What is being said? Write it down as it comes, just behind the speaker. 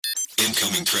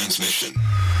Incoming transmission.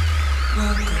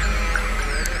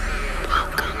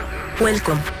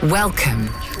 Welcome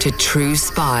to True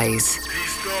Spies.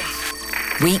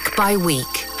 Week by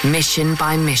week, mission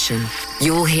by mission,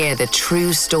 you'll hear the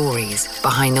true stories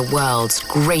behind the world's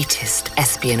greatest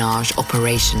espionage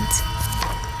operations.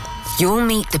 You'll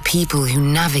meet the people who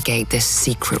navigate this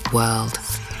secret world.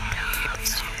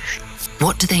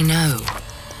 What do they know?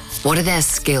 What are their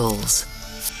skills?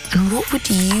 And what would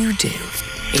you do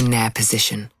in their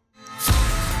position?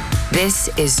 This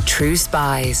is True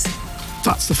Spies.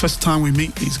 That's the first time we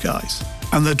meet these guys.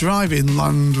 And they're driving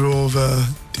Land Rover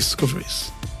Discoveries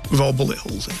with all bullet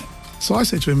holes in it. So I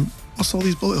say to him, what's all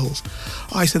these bullet holes?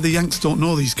 I said, the Yanks don't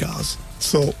know these cars.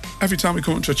 So every time we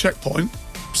come up to a checkpoint,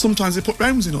 sometimes they put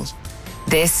rounds in us.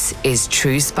 This is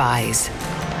True Spies.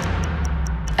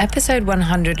 Episode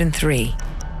 103,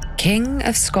 King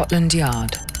of Scotland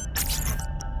Yard.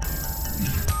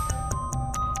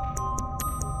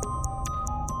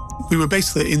 We were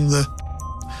basically in the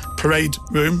parade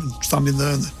room, standing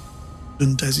there,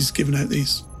 and Des is giving out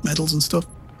these medals and stuff.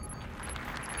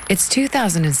 It's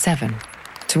 2007,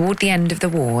 toward the end of the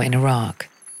war in Iraq.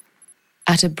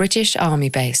 At a British Army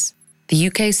base, the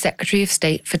UK's Secretary of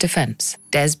State for Defence,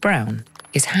 Des Brown,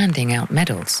 is handing out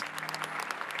medals.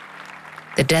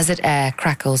 The desert air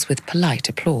crackles with polite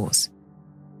applause.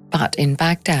 But in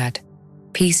Baghdad,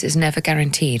 peace is never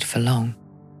guaranteed for long.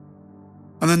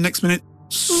 And then next minute,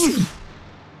 zoom,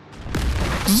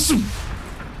 zoom.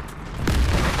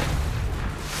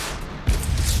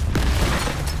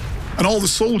 And all the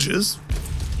soldiers,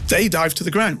 they dive to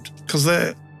the ground because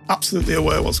they're absolutely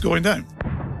aware what's going down.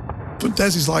 But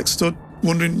Des is like stood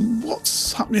wondering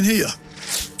what's happening here.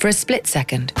 For a split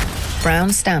second,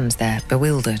 Brown stands there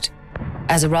bewildered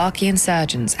as Iraqi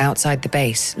insurgents outside the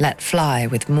base let fly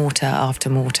with mortar after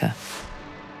mortar.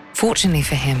 Fortunately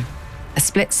for him, a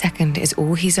split second is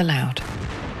all he's allowed.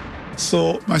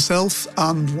 So myself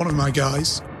and one of my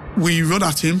guys, we run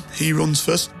at him. He runs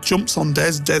first, jumps on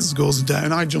Des. Des goes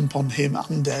down. I jump on him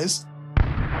and Des.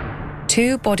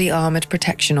 Two body-armoured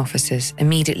protection officers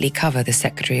immediately cover the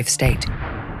Secretary of State,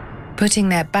 putting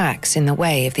their backs in the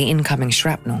way of the incoming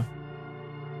shrapnel.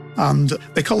 And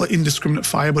they call it indiscriminate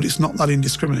fire, but it's not that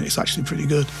indiscriminate. It's actually pretty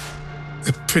good.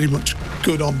 They're pretty much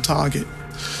good on target.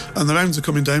 And the rounds are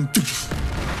coming down.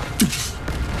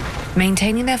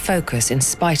 Maintaining their focus in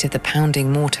spite of the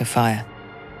pounding mortar fire,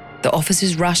 the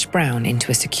officers rush Brown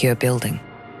into a secure building.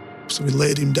 So we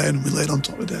laid him down and we laid on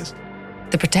top of Des.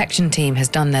 The protection team has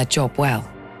done their job well.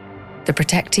 The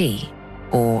protectee,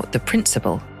 or the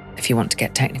principal, if you want to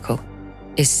get technical,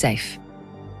 is safe.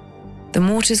 The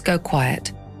mortars go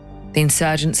quiet. The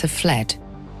insurgents have fled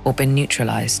or been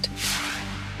neutralised.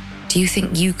 Do you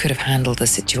think you could have handled the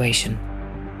situation?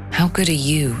 How good are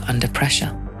you under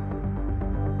pressure?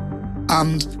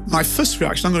 And my first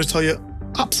reaction, I'm going to tell you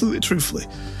absolutely truthfully,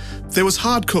 there was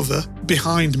hard cover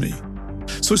behind me.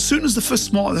 So as soon as the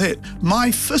first mortar hit,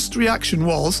 my first reaction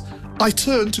was, I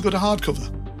turned to go to hard cover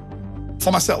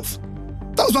for myself.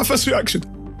 That was my first reaction.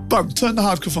 Bam, turned to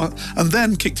hard cover, and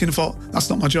then kicked in and thought, that's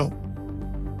not my job.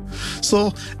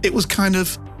 So it was kind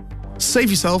of, save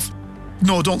yourself.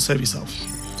 No, don't save yourself.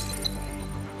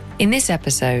 In this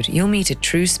episode, you'll meet a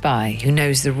true spy who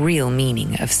knows the real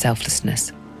meaning of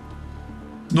selflessness.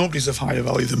 Nobody's of higher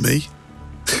value than me.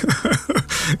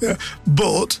 Yeah.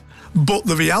 But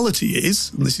the reality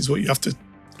is, and this is what you have to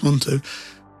run to,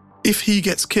 if he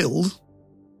gets killed,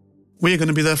 we're going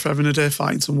to be there forever and a day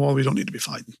fighting some war we don't need to be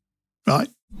fighting, right?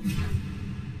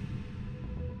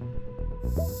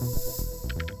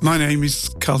 My name is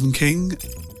Calvin King,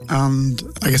 and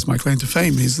I guess my claim to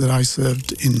fame is that I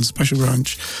served in Special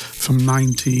Branch from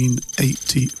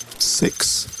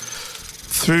 1986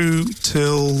 through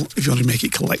till, if you want to make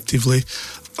it collectively,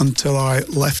 until I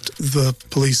left the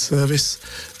police service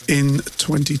in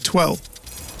 2012.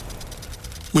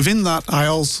 Within that, I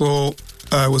also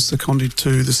was seconded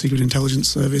to the Secret Intelligence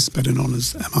Service, better known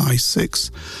as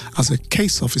MI6, as a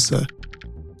case officer.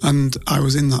 And I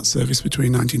was in that service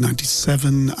between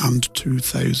 1997 and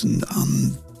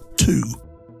 2002.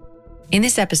 In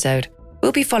this episode,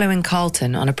 we'll be following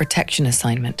Carlton on a protection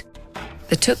assignment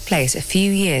that took place a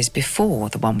few years before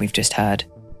the one we've just heard.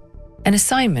 An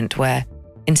assignment where,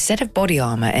 instead of body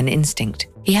armour and instinct,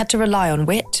 he had to rely on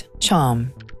wit,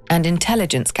 charm, and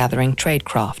intelligence-gathering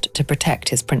tradecraft to protect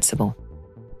his principal.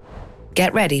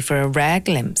 Get ready for a rare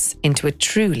glimpse into a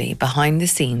truly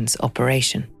behind-the-scenes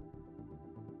operation.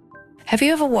 Have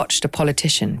you ever watched a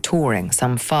politician touring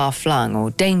some far-flung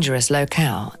or dangerous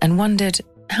locale and wondered,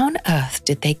 how on earth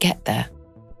did they get there?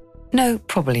 No,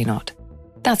 probably not.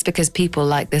 That's because people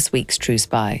like this week's True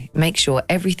Spy make sure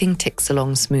everything ticks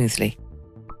along smoothly.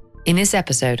 In this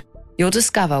episode, you'll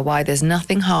discover why there's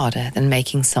nothing harder than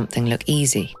making something look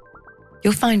easy.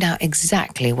 You'll find out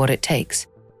exactly what it takes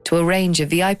to arrange a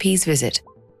VIP's visit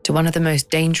to one of the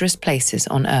most dangerous places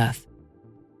on Earth.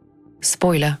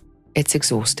 Spoiler, it's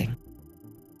exhausting.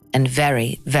 And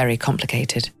very, very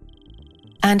complicated.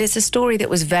 And it's a story that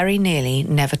was very nearly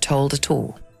never told at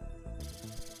all.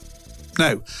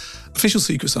 Now, Official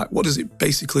Secrets Act, what does it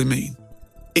basically mean?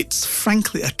 It's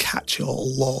frankly a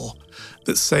catch-all law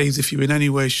that says if you in any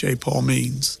way, shape or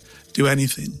means do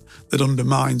anything that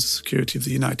undermines the security of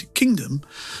the United Kingdom,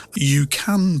 you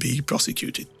can be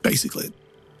prosecuted, basically.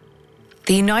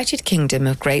 The United Kingdom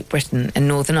of Great Britain and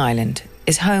Northern Ireland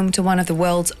is home to one of the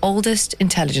world's oldest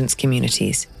intelligence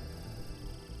communities.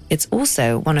 It's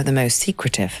also one of the most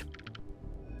secretive.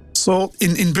 So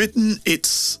in Britain,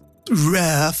 it's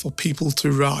rare for people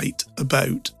to write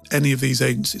about any of these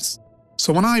agencies.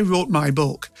 So when I wrote my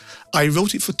book, I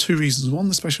wrote it for two reasons. One,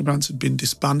 the Special Branch had been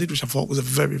disbanded, which I thought was a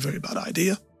very, very bad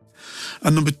idea.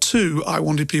 And number two, I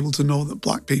wanted people to know that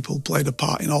black people played a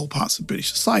part in all parts of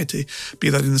British society, be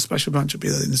that in the Special Branch or be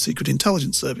that in the Secret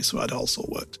Intelligence Service, where I'd also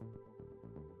worked.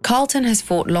 Carlton has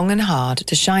fought long and hard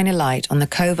to shine a light on the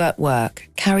covert work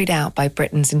carried out by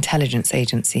Britain's intelligence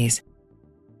agencies.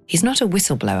 He's not a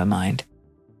whistleblower, mind.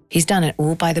 He's done it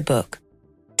all by the book,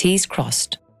 T's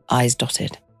crossed, I's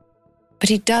dotted. But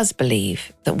he does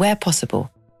believe that where possible,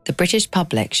 the British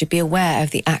public should be aware of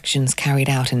the actions carried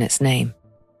out in its name.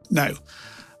 Now,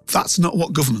 that's not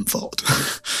what government thought.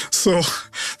 So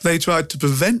they tried to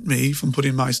prevent me from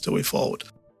putting my story forward.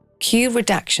 Cue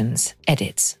redactions,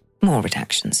 edits, more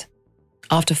redactions.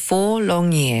 After 4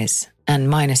 long years, and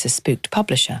minus a spooked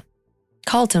publisher,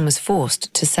 Carlton was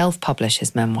forced to self-publish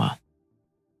his memoir.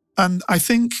 And I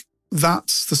think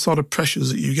that's the sort of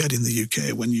pressures that you get in the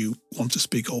UK when you want to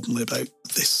speak openly about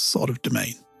this sort of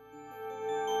domain.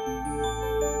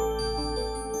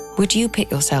 Would you pit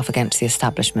yourself against the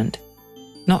establishment?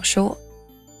 Not sure?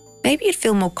 Maybe you'd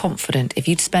feel more confident if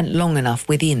you'd spent long enough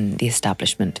within the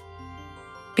establishment.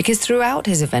 Because throughout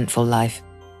his eventful life,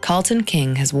 Carlton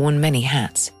King has worn many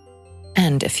hats,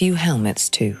 and a few helmets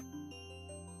too.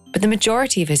 But the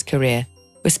majority of his career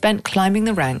was spent climbing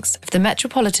the ranks of the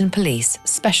Metropolitan Police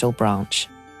Special Branch.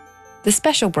 The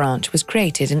Special Branch was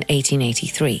created in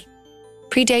 1883,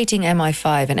 predating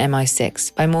MI5 and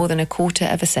MI6 by more than a quarter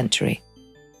of a century.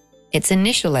 Its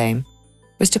initial aim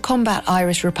was to combat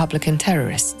Irish Republican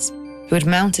terrorists who had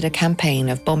mounted a campaign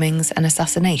of bombings and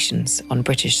assassinations on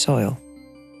British soil.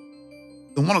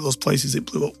 And one of those places it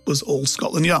blew up was Old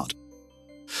Scotland Yard.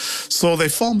 So they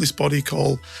formed this body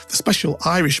called the Special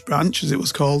Irish Branch, as it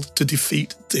was called, to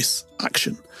defeat this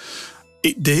action.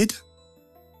 It did,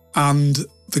 and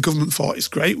the government thought, it's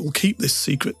great, we'll keep this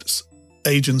secret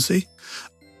agency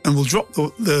and we'll drop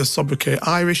the sobriquet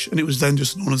Irish, and it was then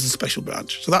just known as the Special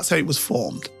Branch. So that's how it was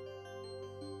formed.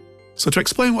 So to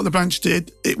explain what the branch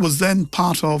did, it was then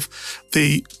part of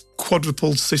the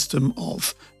quadruple system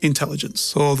of intelligence.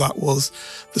 So that was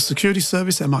the Security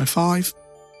Service, MI5,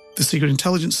 the Secret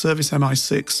Intelligence Service,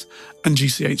 MI6, and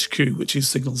GCHQ, which is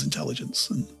Signals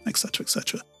Intelligence, and et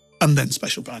cetera, and then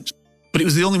Special Branch. But it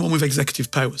was the only one with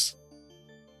executive powers.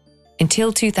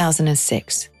 Until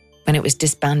 2006, when it was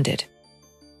disbanded.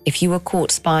 If you were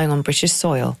caught spying on British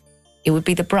soil, it would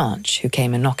be the branch who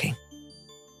came a-knocking.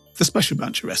 The Special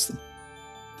Branch arrest them,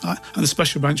 right? And the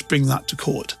Special Branch bring that to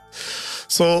court.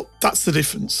 So that's the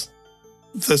difference.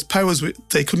 There's powers,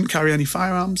 they couldn't carry any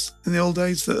firearms in the old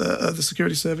days, the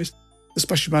security service. The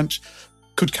Special Branch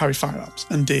could carry firearms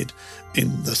and did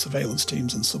in the surveillance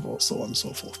teams and so on and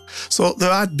so forth. So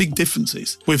there are big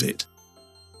differences with it.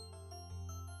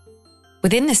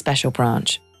 Within the Special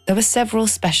Branch, there were several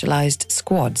specialised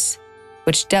squads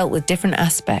which dealt with different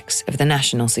aspects of the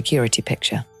national security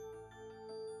picture.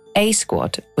 A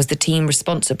Squad was the team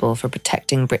responsible for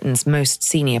protecting Britain's most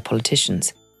senior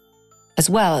politicians, as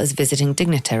well as visiting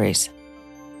dignitaries.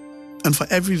 And for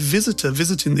every visitor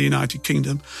visiting the United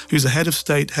Kingdom who's a head of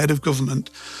state, head of government,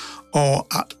 or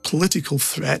at political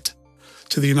threat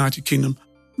to the United Kingdom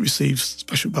receives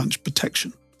Special Branch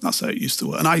protection. That's how it used to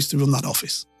work. And I used to run that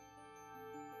office.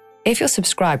 If you're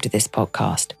subscribed to this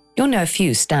podcast, you'll know a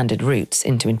few standard routes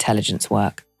into intelligence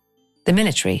work. The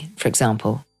military, for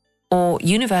example, or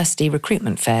university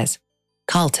recruitment fairs.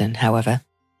 Carlton, however,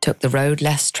 took the road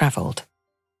less travelled.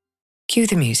 Cue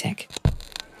the music.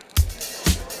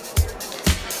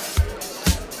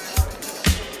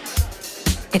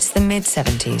 It's the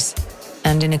mid-70s,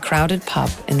 and in a crowded pub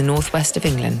in the northwest of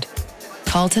England,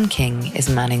 Carlton King is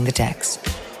manning the decks.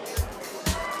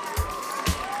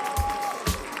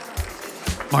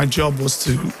 My job was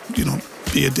to,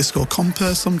 be a disco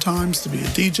compere sometimes, to be a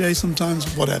DJ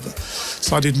sometimes, whatever.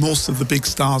 So I did most of the big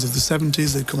stars of the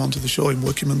 70s. They'd come onto the show in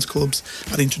working men's clubs.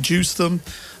 I'd introduce them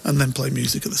and then play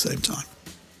music at the same time.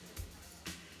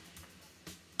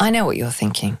 I know what you're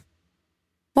thinking.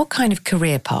 What kind of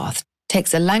career path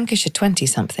takes a Lancashire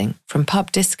 20-something from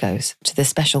pub discos to the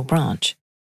special branch?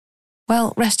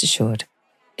 Well, rest assured,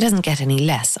 it doesn't get any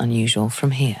less unusual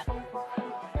from here.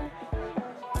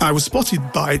 I was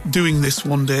spotted by doing this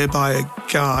one day by a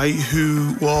guy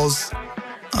who was,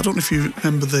 I don't know if you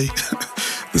remember the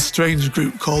strange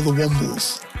group called the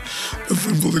Wombles of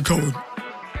Wimbledon Common.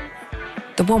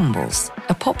 The Wombles,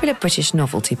 a popular British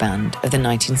novelty band of the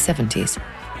 1970s,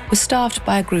 was staffed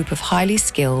by a group of highly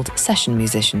skilled session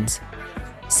musicians.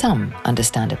 Some,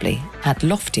 understandably, had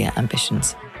loftier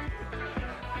ambitions.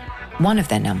 One of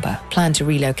their number planned to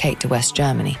relocate to West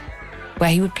Germany, where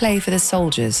he would play for the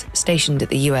soldiers stationed at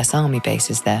the US Army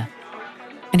bases there.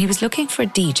 And he was looking for a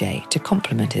DJ to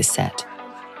complement his set.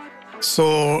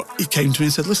 So he came to me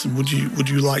and said, listen, would you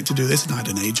like to do this? And I had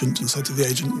an agent and said to the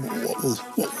agent, what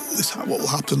will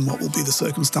happen? What will be the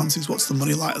circumstances? What's the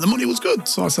money like? And the money was good.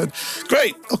 So I said,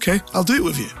 great, okay, I'll do it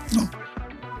with you. No.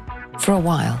 For a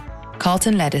while,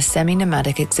 Carlton led a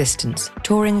semi-nomadic existence,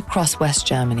 touring across West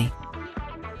Germany.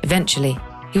 Eventually,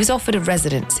 he was offered a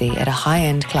residency at a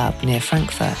high-end club near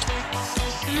Frankfurt.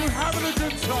 You having a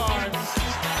good time?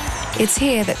 It's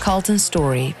here that Carlton's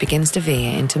story begins to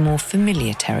veer into more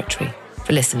familiar territory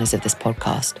for listeners of this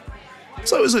podcast.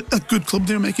 So it was a good club.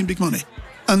 They were making big money.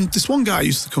 And this one guy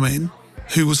used to come in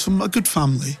who was from a good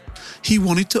family. He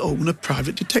wanted to open a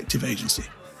private detective agency.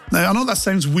 Now, I know that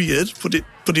sounds weird, but it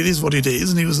is what it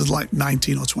is. And he was like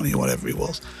 19 or 20 or whatever he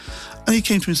was. And he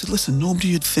came to me and said, listen,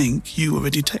 nobody would think you were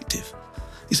a detective.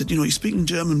 He said, you're speaking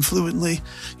German fluently,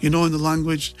 you know in the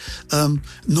language,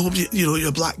 nobody, you're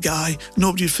a black guy,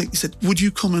 nobody would think. He said, would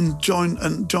you come and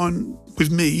join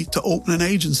with me to open an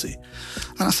agency?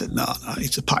 And I said, no,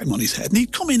 it's a pat him on his head. And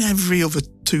he'd come in every other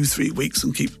 2-3 weeks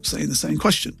and keep saying the same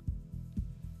question.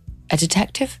 A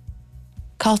detective?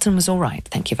 Carlton was all right,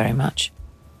 thank you very much.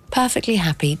 Perfectly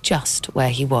happy just where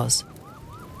he was.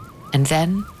 And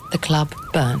then the club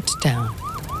burnt down.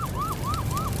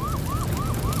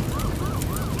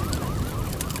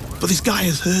 But this guy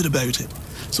has heard about it.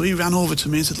 So he ran over to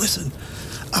me and said, listen,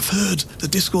 I've heard the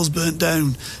disco's burnt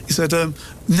down. He said,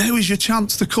 now is your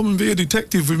chance to come and be a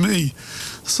detective with me.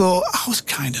 So I was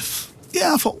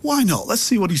I thought, why not? Let's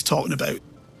see what he's talking about.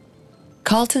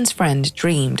 Carlton's friend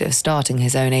dreamed of starting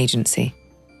his own agency.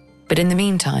 But in the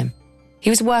meantime,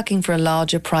 he was working for a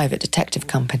larger private detective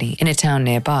company in a town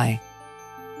nearby.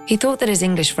 He thought that his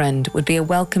English friend would be a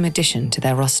welcome addition to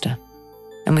their roster,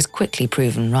 and was quickly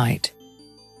proven right.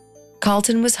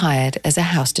 Carlton was hired as a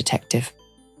house detective,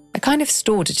 a kind of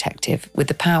store detective with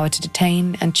the power to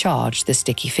detain and charge the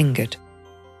sticky-fingered.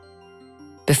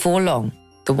 Before long,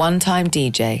 the one-time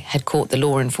DJ had caught the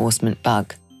law enforcement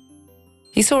bug.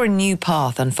 He saw a new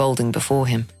path unfolding before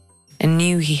him and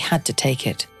knew he had to take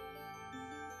it.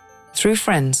 Through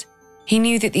friends, he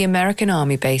knew that the American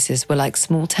Army bases were like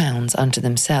small towns unto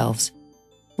themselves,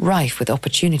 rife with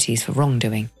opportunities for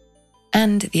wrongdoing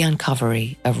and the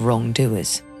uncovery of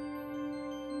wrongdoers.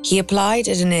 He applied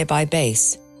at a nearby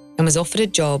base and was offered a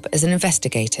job as an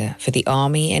investigator for the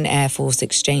Army and Air Force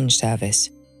Exchange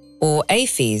Service, or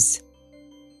AFES.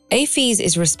 AFES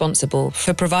is responsible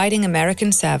for providing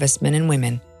American servicemen and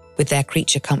women with their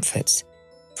creature comforts,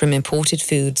 from imported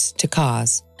foods to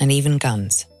cars and even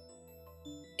guns.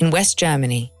 In West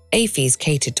Germany, AFES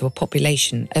catered to a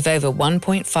population of over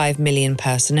 1.5 million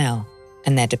personnel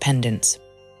and their dependents.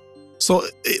 So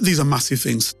these are massive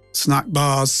things. Snack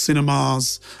bars,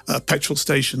 cinemas, petrol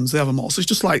stations, they have them all. So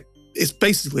it's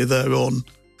basically their own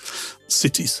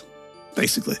cities,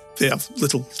 basically. They have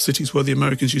little cities where the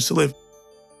Americans used to live.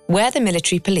 Where the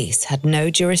military police had no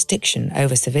jurisdiction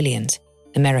over civilians,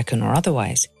 American or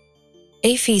otherwise,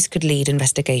 AFES could lead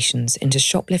investigations into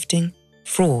shoplifting,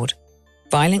 fraud,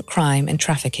 violent crime and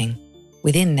trafficking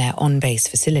within their on-base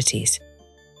facilities.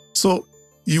 So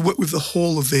you work with the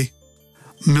whole of the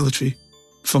military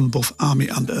from both Army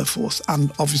and Air Force,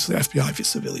 and obviously FBI if it's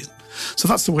civilian. So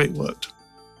that's the way it worked.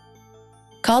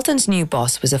 Carlton's new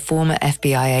boss was a former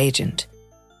FBI agent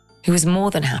who was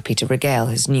more than happy to regale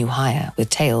his new hire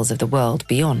with tales of the world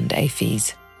beyond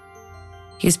AFES.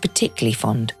 He was particularly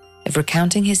fond of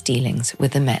recounting his dealings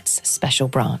with the Met's special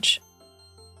branch.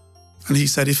 And he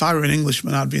said, if I were an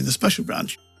Englishman, I'd be in the special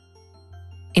branch.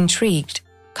 Intrigued,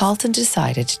 Carlton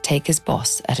decided to take his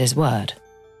boss at his word.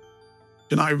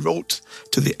 And I wrote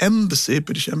to the embassy,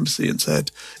 British embassy, and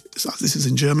said, this is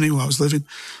in Germany where I was living.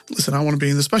 Listen, I want to be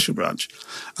in the special branch.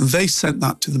 And they sent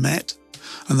that to the Met.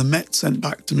 And the Met sent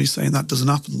back to me saying that doesn't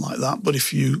happen like that. But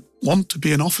if you want to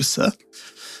be an officer,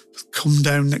 come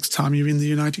down next time you're in the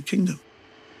United Kingdom,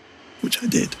 which I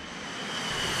did.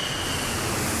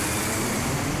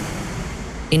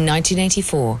 In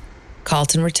 1984,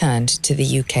 Carlton returned to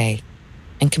the UK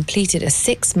and completed a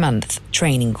 6-month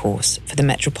training course for the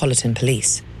Metropolitan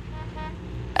Police.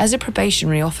 As a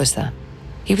probationary officer,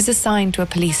 he was assigned to a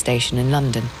police station in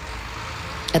London.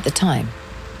 At the time,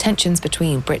 tensions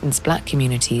between Britain's black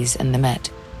communities and the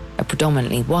Met, a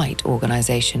predominantly white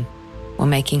organisation, were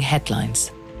making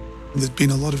headlines. There's been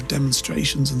a lot of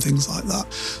demonstrations and things like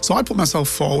that. So I put myself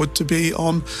forward to be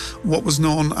on what was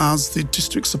known as the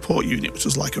District Support Unit, which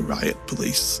was like a riot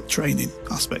police training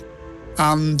aspect.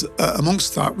 And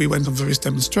amongst that, we went on various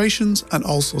demonstrations and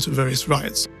also to various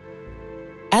riots.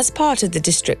 As part of the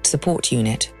District Support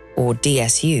Unit, or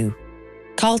DSU,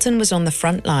 Carlton was on the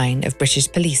front line of British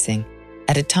policing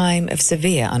at a time of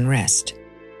severe unrest.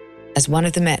 As one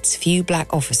of the Met's few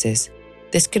black officers,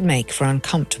 this could make for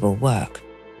uncomfortable work.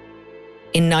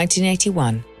 In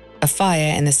 1981, a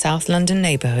fire in the South London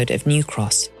neighbourhood of New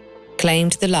Cross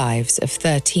claimed the lives of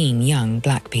 13 young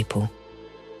black people.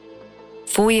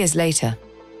 4 years later,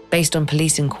 based on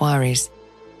police inquiries,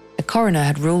 the coroner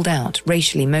had ruled out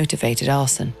racially motivated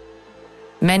arson.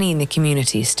 Many in the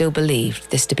community still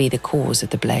believed this to be the cause of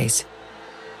the blaze.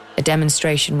 A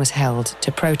demonstration was held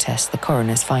to protest the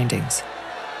coroner's findings.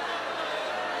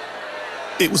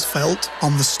 It was felt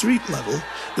on the street level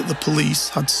that the police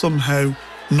had somehow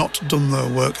not done their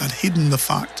work, had hidden the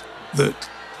fact that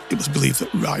it was believed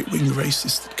that right-wing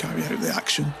racists would carry out the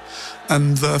action,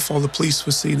 and therefore the police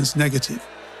were seen as negative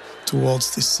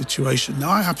towards this situation. Now,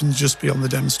 I happened to just be on the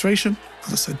demonstration,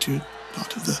 as I said to you,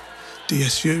 part of the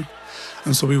DSU,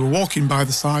 and so we were walking by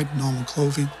the side, normal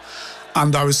clothing,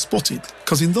 and I was spotted,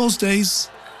 because in those days,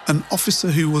 an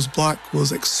officer who was black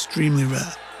was extremely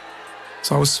rare.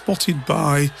 So I was spotted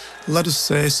by, let us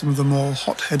say, some of the more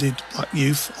hot-headed black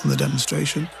youth on the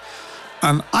demonstration.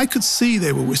 And I could see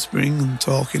they were whispering and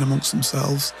talking amongst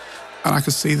themselves, and I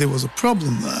could see there was a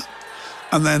problem there.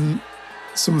 And then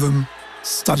some of them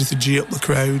started to gee up the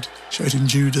crowd, shouting,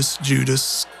 "Judas,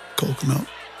 Judas, coconut,"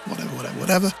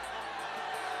 whatever.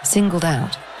 Singled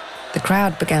out, the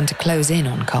crowd began to close in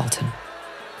on Carlton.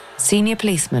 Senior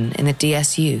policemen in the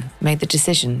DSU made the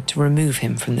decision to remove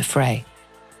him from the fray.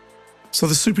 So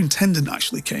the superintendent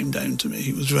actually came down to me.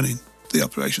 He was running the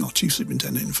operation, or chief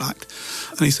superintendent, in fact.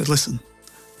 And he said, "Listen,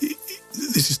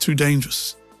 this is too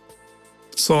dangerous."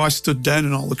 So I stood down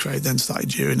and all the crowd then started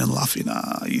jeering and laughing.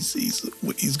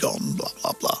 He's gone, blah,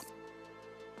 blah, blah.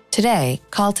 Today,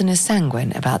 Carlton is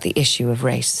sanguine about the issue of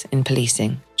race in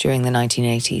policing during the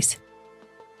 1980s.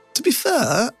 To be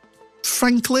fair,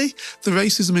 frankly, the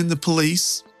racism in the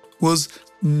police was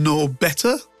no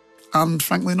better and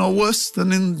frankly no worse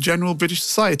than in general British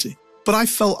society. But I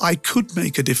felt I could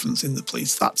make a difference in the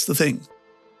police, that's the thing.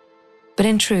 But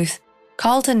in truth,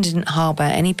 Carlton didn't harbour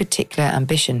any particular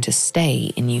ambition to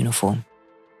stay in uniform.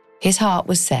 His heart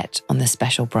was set on the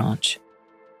special branch.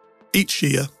 Each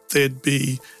year, there'd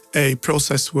be a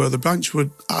process where the branch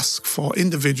would ask for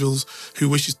individuals who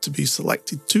wishes to be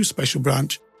selected to special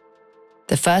branch.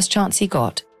 The first chance he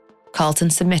got, Carlton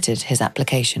submitted his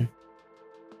application.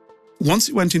 Once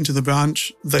it went into the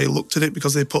branch, they looked at it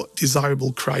because they put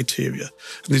desirable criteria.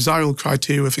 And desirable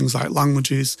criteria were things like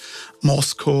languages,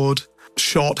 Morse code,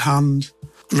 shorthand,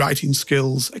 writing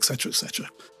skills, etc., etc.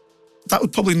 That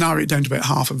would probably narrow it down to about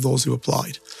half of those who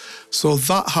applied. So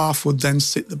that half would then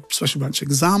sit the special branch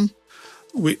exam,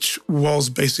 which was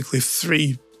basically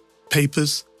 3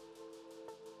 papers.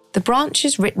 The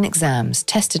branch's written exams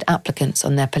tested applicants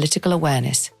on their political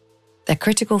awareness, their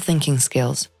critical thinking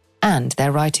skills, and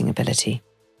their writing ability,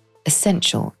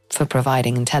 essential for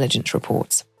providing intelligence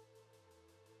reports.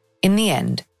 In the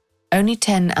end, only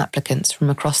 10 applicants from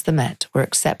across the Met were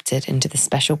accepted into the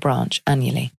special branch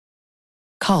annually.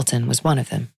 Carlton was one of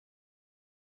them.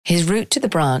 His route to the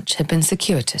branch had been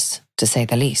circuitous, to say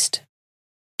the least,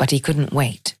 but he couldn't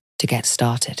wait to get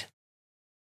started.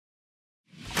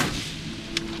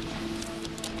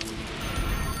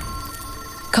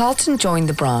 Carlton joined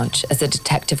the branch as a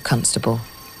detective constable,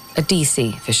 a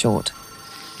DC for short.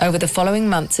 Over the following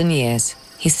months and years,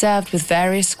 he served with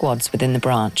various squads within the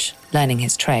branch, learning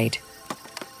his trade.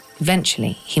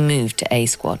 Eventually, he moved to A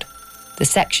Squad, the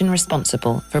section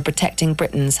responsible for protecting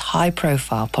Britain's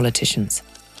high-profile politicians.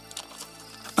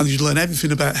 And you learn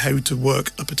everything about how to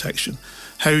work a protection,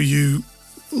 how you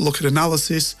look at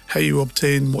analysis, how you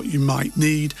obtain what you might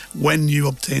need, when you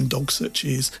obtain dog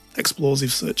searches,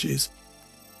 explosive searches.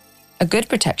 A good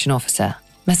protection officer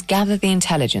must gather the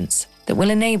intelligence that will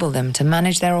enable them to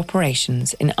manage their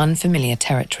operations in unfamiliar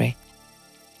territory.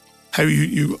 How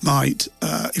you might,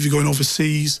 if you're going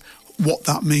overseas, what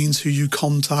that means, who you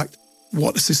contact,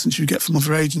 what assistance you get from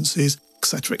other agencies,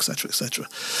 etc., etc., etc.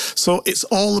 So it's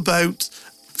all about,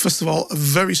 first of all, a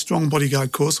very strong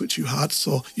bodyguard course, which you had,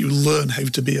 so you learn how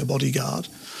to be a bodyguard.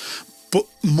 But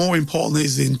more importantly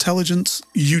is the intelligence,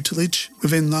 utilage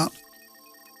within that.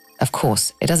 Of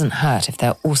course, it doesn't hurt if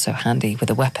they're also handy with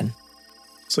a weapon.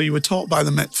 So you were taught by the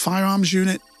Met Firearms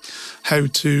Unit how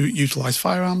to utilise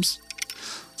firearms.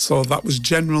 So that was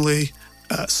generally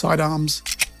sidearms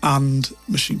and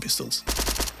machine pistols.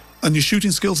 And your shooting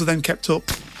skills are then kept up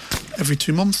every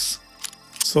 2 months.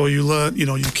 So you learn,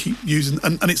 you keep using,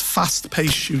 and it's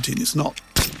fast-paced shooting. It's not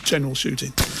general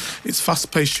shooting. It's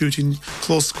fast-paced shooting,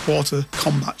 close quarter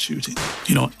combat shooting.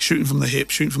 Shooting from the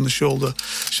hip, shooting from the shoulder,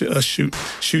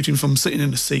 shooting from sitting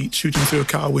in a seat, shooting through a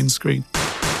car windscreen.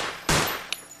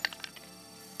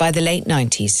 By the late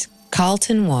 90s,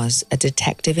 Carlton was a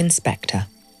detective inspector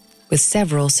with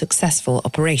several successful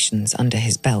operations under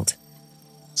his belt.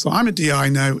 So I'm a DI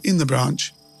now in the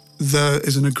branch. There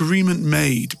is an agreement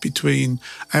made between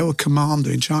our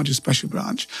commander in charge of Special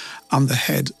Branch and the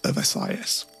head of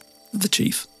SIS, the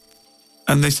chief.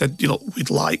 And they said,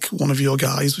 we'd like one of your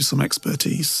guys with some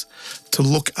expertise to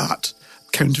look at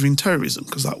countering terrorism,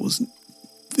 because that was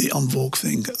the en vogue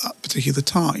thing at that particular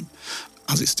time,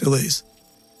 as it still is.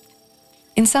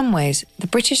 In some ways, the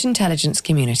British intelligence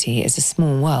community is a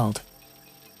small world.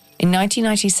 In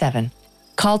 1997,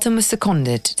 Carlton was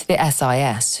seconded to the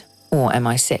SIS, or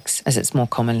MI6 as it's more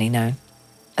commonly known,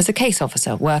 as a case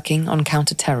officer working on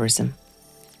counter-terrorism.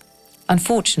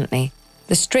 Unfortunately,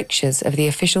 the strictures of the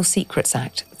Official Secrets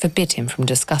Act forbid him from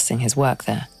discussing his work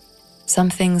there. Some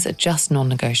things are just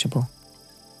non-negotiable.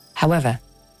 However,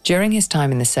 during his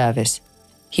time in the service,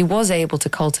 he was able to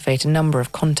cultivate a number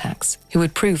of contacts who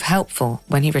would prove helpful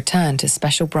when he returned to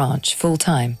Special Branch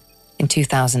full-time in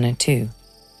 2002.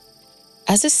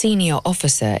 As a senior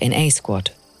officer in A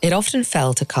Squad, it often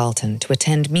fell to Carlton to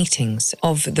attend meetings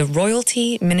of the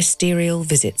Royalty Ministerial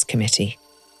Visits Committee.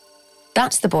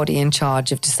 That's the body in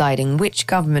charge of deciding which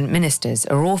government ministers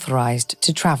are authorised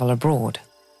to travel abroad.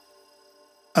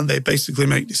 And they basically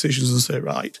make decisions and say,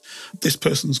 right, this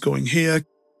person's going here.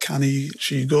 Can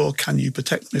she go? Can you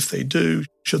protect them if they do?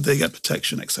 Should they get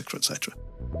protection, etc., etc.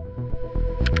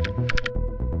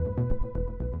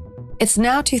 It's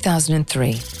now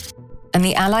 2003, and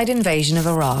the Allied invasion of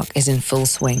Iraq is in full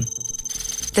swing.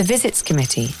 The Visits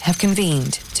Committee have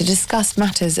convened to discuss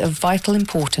matters of vital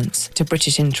importance to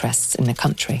British interests in the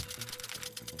country.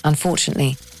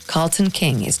 Unfortunately, Carlton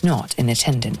King is not in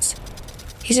attendance.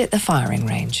 He's at the firing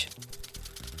range.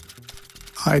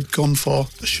 I'd gone for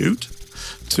a shoot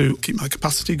to keep my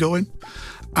capacity going,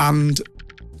 and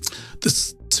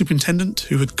the superintendent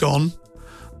who had gone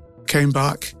came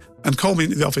back and called me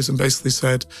into the office and basically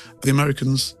said, the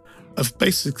Americans have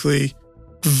basically,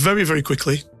 very, very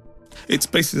quickly, it's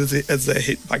basically as they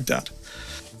hit Baghdad.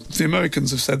 The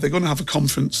Americans have said they're going to have a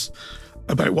conference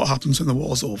about what happens when the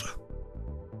war's over.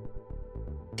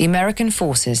 The American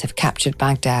forces have captured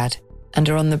Baghdad and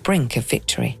are on the brink of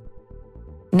victory.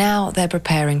 Now they're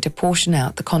preparing to portion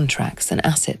out the contracts and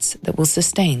assets that will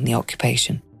sustain the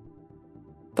occupation.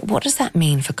 But what does that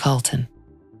mean for Carlton?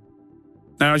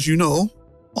 Now, as you know,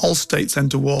 all states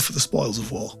enter war for the spoils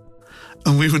of war.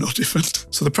 And we were no different.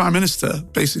 So the Prime Minister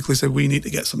basically said, we need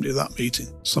to get somebody at that meeting,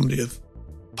 somebody of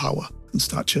power and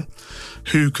stature,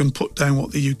 who can put down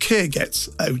what the UK gets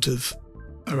out of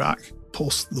Iraq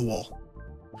post the war.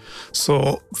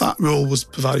 So that role was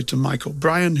provided to Mike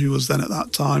O'Brien, who was then at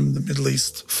that time the Middle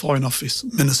East Foreign Office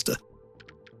Minister.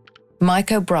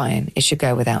 Mike O'Brien, it should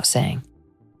go without saying,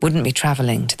 wouldn't be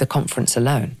travelling to the conference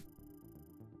alone.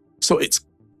 So it's,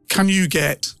 can you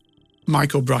get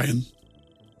Mike O'Brien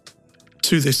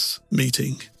to this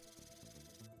meeting?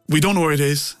 We don't know where it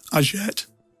is as yet.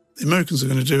 The Americans are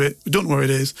going to do it. We don't know where it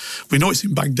is. We know it's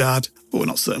in Baghdad, but we're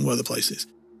not certain where the place is.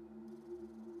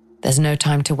 There's no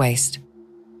time to waste.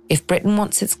 If Britain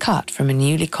wants its cut from a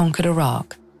newly conquered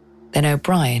Iraq, then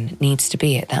O'Brien needs to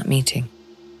be at that meeting.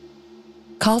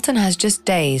 Carlton has just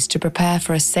days to prepare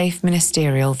for a safe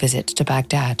ministerial visit to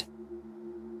Baghdad.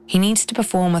 He needs to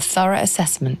perform a thorough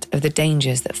assessment of the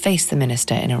dangers that face the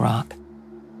minister in Iraq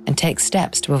and take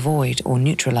steps to avoid or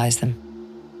neutralise them.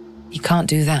 He can't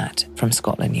do that from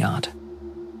Scotland Yard.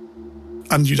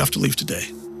 And you'd have to leave today.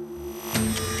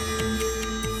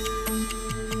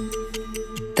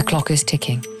 The clock is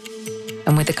ticking,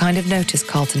 and with the kind of notice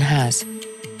Carlton has,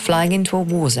 flying into a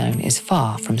war zone is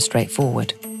far from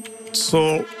straightforward.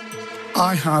 So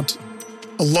I had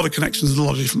a lot of connections in a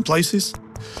lot of different places.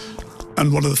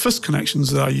 And one of the first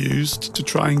connections that I used to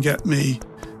try and get me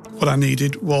what I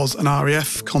needed was an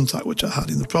RAF contact, which I had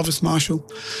in the Provost Marshal,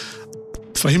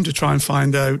 for him to try and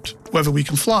find out whether we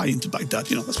can fly into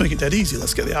Baghdad. Let's make it dead easy.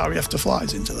 Let's get the RAF to fly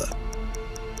us into there.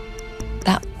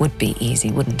 That would be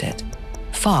easy, wouldn't it?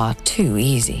 Far too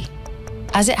easy.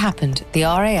 As it happened, the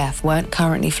RAF weren't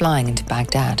currently flying into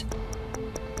Baghdad.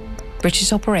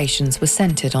 British operations were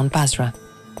centred on Basra,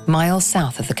 miles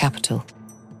south of the capital.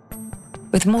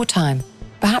 With more time,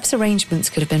 perhaps arrangements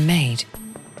could have been made.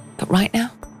 But right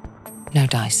now, no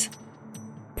dice.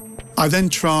 I then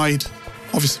tried,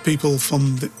 obviously, people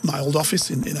from my old office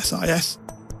in SIS.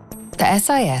 The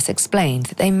SIS explained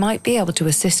that they might be able to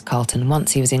assist Carlton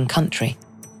once he was in country.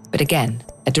 But again,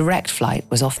 a direct flight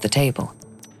was off the table.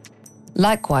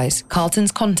 Likewise,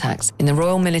 Carlton's contacts in the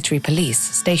Royal Military Police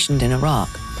stationed in Iraq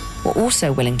were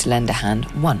also willing to lend a hand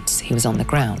once he was on the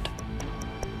ground.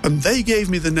 And they gave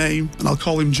me the name, and I'll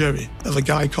call him Jerry, of a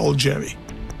guy called Jerry.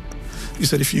 He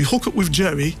said, if you hook up with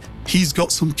Jerry, he's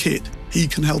got some kit. He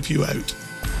can help you out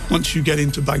once you get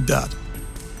into Baghdad.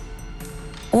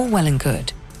 All well and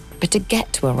good, but to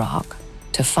get to Iraq,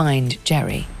 to find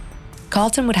Jerry,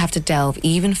 Carlton would have to delve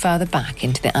even further back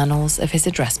into the annals of his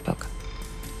address book.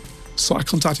 So I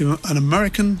contacted an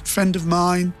American friend of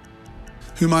mine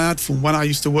whom I had from when I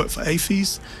used to work for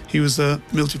AFIS. He was a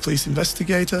military police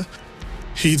investigator.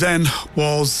 He then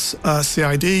was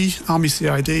CID, Army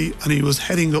CID, and he was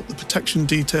heading up the protection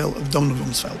detail of Donner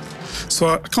Rumsfeld. So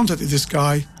I contacted this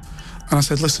guy and I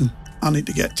said, listen, I need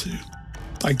to get to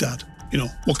Baghdad.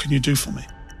 What can you do for me?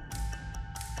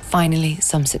 Finally,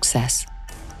 some success.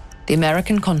 The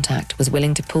American contact was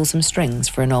willing to pull some strings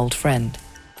for an old friend.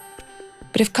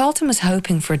 But if Carlton was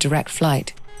hoping for a direct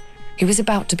flight, he was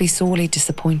about to be sorely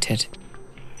disappointed.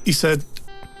 He said,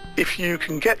 if you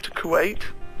can get to Kuwait,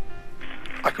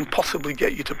 I can possibly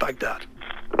get you to Baghdad.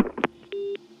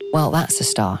 Well, that's a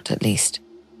start, at least.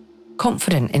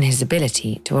 Confident in his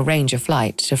ability to arrange a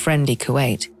flight to friendly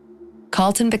Kuwait,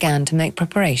 Carlton began to make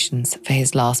preparations for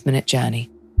his last-minute journey.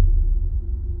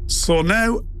 So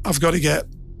now I've got to get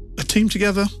a team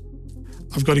together,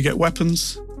 I've got to get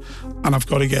weapons, and I've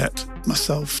got to get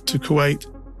myself to Kuwait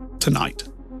tonight.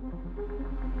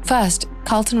 First,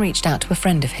 Carlton reached out to a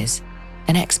friend of his,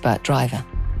 an expert driver,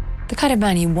 the kind of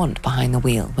man you want behind the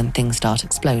wheel when things start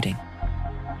exploding.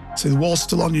 So the war's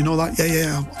still on, you know that?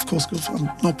 Yeah, of course, good.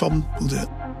 No problem, we'll do it.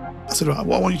 I said, right,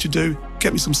 what I want you to do,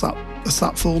 get me a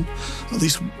sat phone, at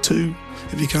least 2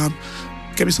 if you can.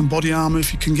 Get me some body armour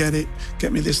if you can get it.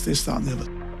 Get me this, that and the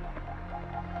other.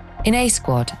 In A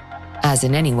Squad, as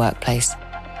in any workplace,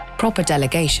 proper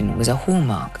delegation was a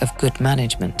hallmark of good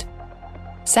management.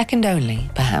 Second only,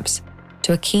 perhaps,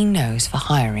 to a keen nose for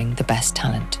hiring the best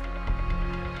talent.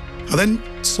 I then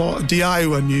saw a DI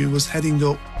who I knew was heading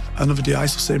up, another DI,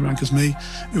 so same rank as me,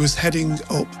 who was heading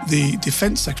up the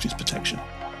Defence Secretary's protection.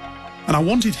 And I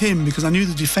wanted him because I knew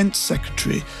the Defence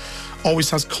Secretary always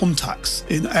has contacts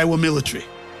in our military.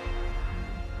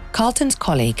 Carlton's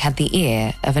colleague had the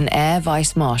ear of an Air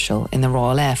Vice Marshal in the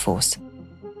Royal Air Force.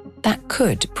 That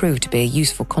could prove to be a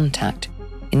useful contact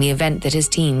in the event that his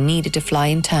team needed to fly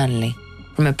internally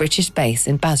from a British base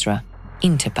in Basra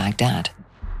into Baghdad.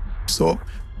 So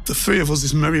the 3 of us,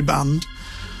 this merry band,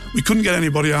 we couldn't get any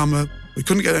body armour, we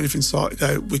couldn't get anything sorted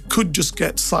out, we could just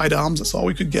get sidearms, that's all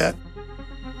we could get.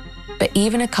 But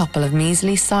even a couple of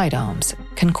measly sidearms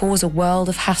can cause a world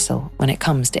of hassle when it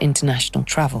comes to international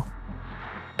travel.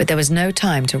 But there was no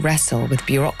time to wrestle with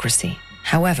bureaucracy,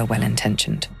 however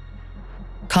well-intentioned.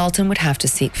 Carlton would have to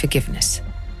seek forgiveness,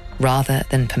 rather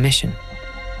than permission.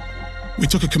 We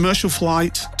took a commercial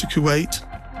flight to Kuwait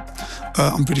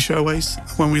on British Airways.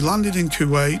 When we landed in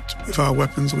Kuwait with our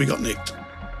weapons, we got nicked.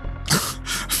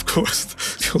 Of course,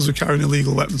 because we're carrying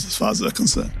illegal weapons as far as they're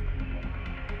concerned.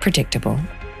 Predictable,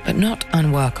 but not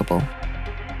unworkable.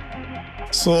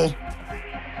 So,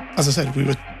 as I said, we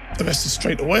were arrested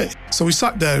straight away. So we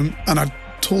sat down and I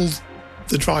told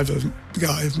the driver, the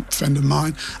guy, a friend of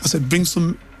mine, I said, bring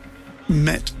some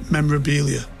Met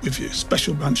memorabilia with you,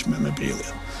 special branch memorabilia.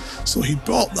 So he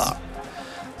brought that.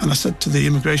 And I said to the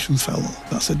immigration fellow,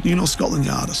 I said, Scotland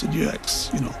Yard? I said, you're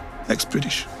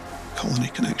ex-British colony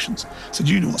connections. I said,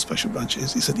 you know what special branch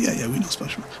is? He said, yeah, we know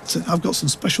special branch. I said, I've got some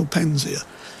special pens here.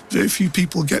 Very few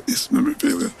people get this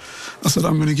memorabilia. I said,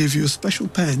 I'm going to give you a special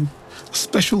pen, a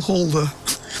special holder.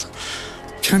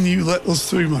 Can you let us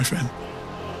through, my friend?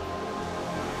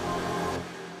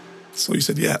 So he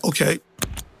said, yeah, okay.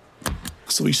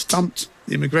 So he stamped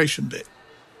the immigration bit.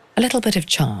 A little bit of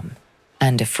charm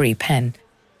and a free pen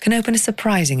can open a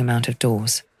surprising amount of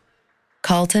doors.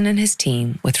 Carlton and his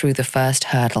team were through the first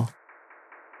hurdle.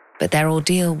 But their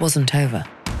ordeal wasn't over.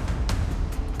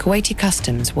 Kuwaiti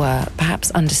customs were, perhaps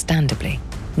understandably,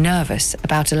 nervous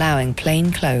about allowing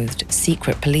plain-clothed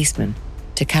secret policemen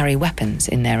to carry weapons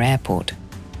in their airport.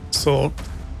 So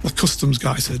the customs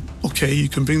guy said, OK, you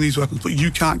can bring these weapons, but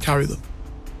you can't carry them.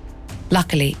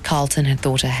 Luckily, Carlton had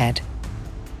thought ahead.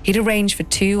 He'd arranged for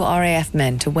 2 RAF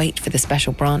men to wait for the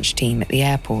special branch team at the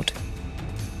airport.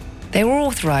 They were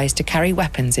authorised to carry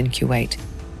weapons in Kuwait,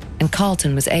 and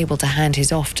Carlton was able to hand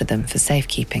his off to them for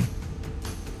safekeeping.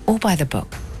 All by the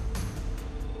book.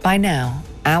 By now,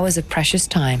 hours of precious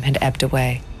time had ebbed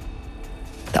away.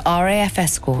 The RAF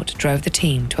escort drove the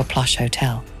team to a plush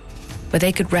hotel, where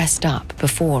they could rest up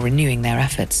before renewing their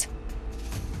efforts.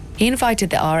 He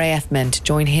invited the RAF men to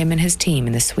join him and his team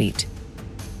in the suite.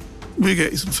 We'll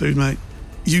get you some food, mate.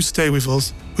 You stay with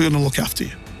us. We're going to look after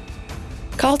you.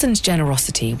 Carlton's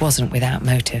generosity wasn't without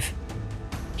motive.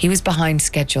 He was behind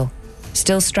schedule,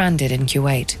 still stranded in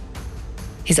Kuwait.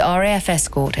 His RAF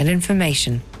escort had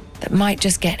information that might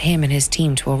just get him and his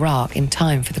team to Iraq in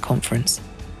time for the conference.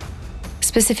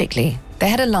 Specifically, they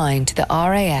had a line to the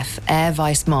RAF Air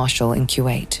Vice Marshal in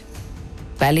Kuwait.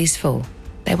 Bellies full,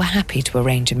 they were happy to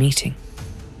arrange a meeting.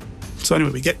 So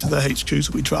anyway, we get to their HQ,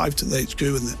 so we drive to the HQ,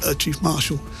 and the Air Chief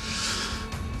Marshal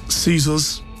sees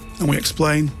us, and we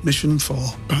explain mission for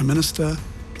Prime Minister,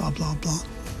 blah, blah, blah.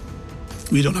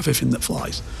 We don't have everything that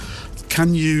flies.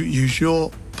 Can you use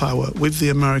your power with the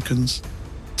Americans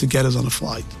to get us on a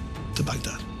flight to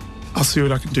Baghdad? I'll see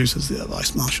what I can do, says the Air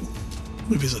Vice Marshal,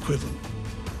 with his equivalent.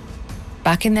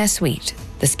 Back in their suite,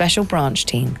 the special branch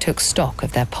team took stock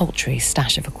of their paltry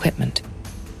stash of equipment.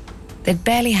 They'd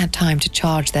barely had time to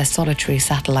charge their solitary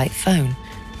satellite phone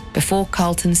before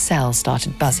Carlton's cell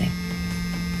started buzzing.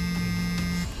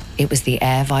 It was the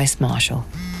Air Vice Marshal.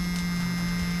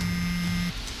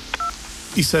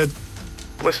 He said,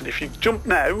 listen, if you jump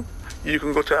now, you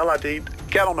can go to El Hadid,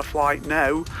 get on a flight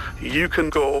now, you can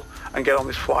go and get on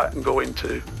this flight and go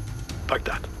into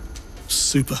Baghdad.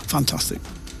 Super, fantastic.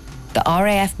 The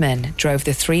RAF men drove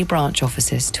the 3 branch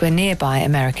officers to a nearby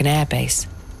American airbase.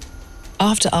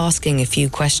 After asking a few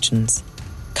questions,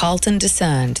 Carlton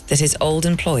discerned that his old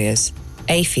employers,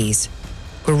 AFIS,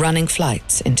 were running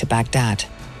flights into Baghdad.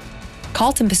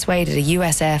 Carlton persuaded a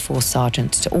US Air Force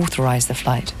sergeant to authorise the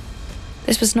flight.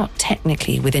 This was not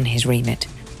technically within his remit,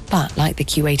 but like the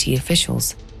Kuwaiti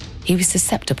officials, he was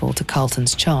susceptible to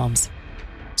Carlton's charms.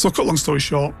 So cut long story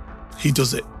short, he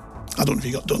does it. I don't know if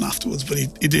he got done afterwards, but he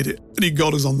did it. And he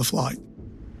got us on the flight.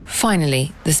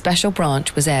 Finally, the special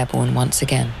branch was airborne once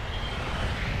again.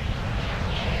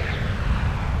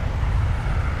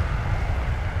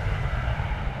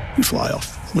 We fly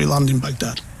off. We land in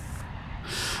Baghdad.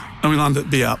 And we land at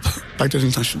BIAP, Baghdad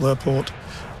International Airport.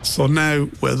 So now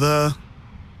we're there,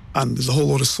 and there's a whole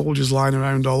lot of soldiers lying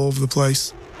around all over the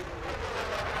place.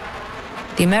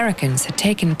 The Americans had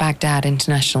taken Baghdad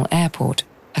International Airport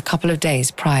a couple of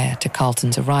days prior to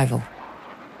Carlton's arrival.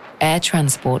 Air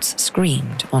transports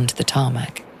screamed onto the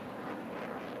tarmac.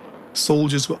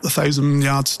 Soldiers got the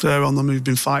 1,000-yard stare on them who've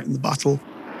been fighting the battle.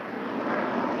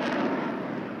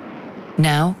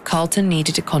 Now, Carlton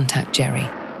needed to contact Jerry,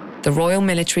 the Royal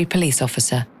Military Police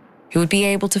officer, who would be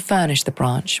able to furnish the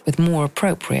branch with more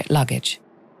appropriate luggage.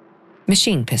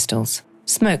 Machine pistols,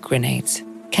 smoke grenades,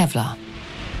 Kevlar.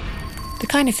 The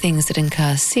kind of things that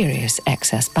incur serious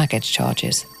excess baggage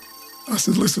charges. I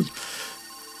said, listen,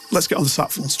 let's get on the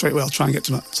sat phone straight away. I'll try and get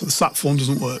to that. So the sat phone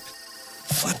doesn't work.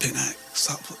 Flipping heck,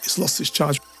 sat phone, it's lost its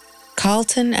charge.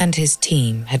 Carlton and his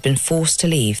team had been forced to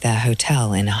leave their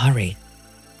hotel in a hurry.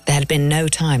 There had been no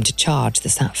time to charge the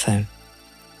sat phone.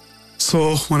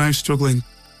 So when I was struggling,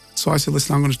 so I said,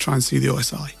 listen, I'm going to try and see the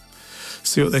OSI.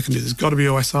 See what they can do. There's got to be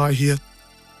OSI here.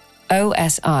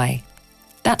 OSI.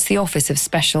 That's the Office of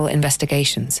Special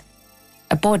Investigations,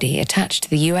 a body attached to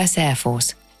the US Air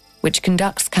Force, which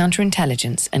conducts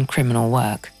counterintelligence and criminal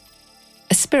work.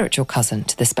 A spiritual cousin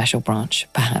to the special branch,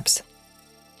 perhaps.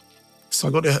 So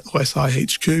I got to OSI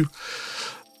HQ,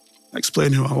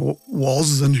 explain who I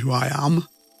was and who I am.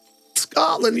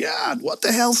 Scotland Yard, what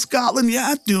the hell's Scotland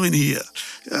Yard doing here?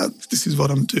 This is what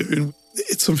I'm doing.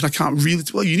 It's something I can't really...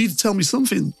 Well, you need to tell me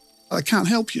something. I can't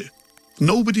help you.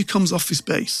 Nobody comes off this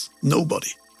base. Nobody.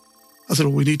 I said,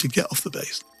 well, we need to get off the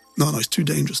base. No, it's too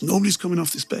dangerous. Nobody's coming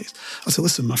off this base. I said,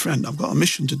 listen, my friend, I've got a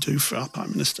mission to do for our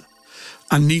Prime Minister.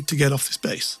 I need to get off this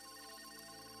base.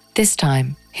 This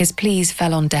time, his pleas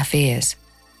fell on deaf ears.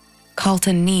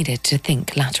 Carlton needed to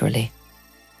think laterally.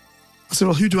 I said,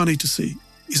 well, who do I need to see?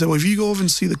 He said, well, if you go over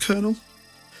and see the Colonel,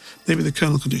 maybe the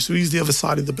Colonel can do. So he's the other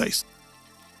side of the base.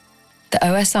 The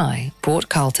OSI brought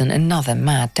Carlton another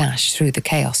mad dash through the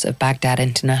chaos of Baghdad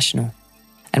International,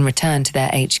 and returned to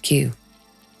their HQ.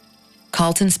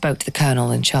 Carlton spoke to the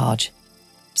colonel in charge.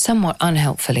 Somewhat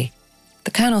unhelpfully,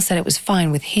 the colonel said it was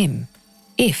fine with him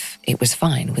if it was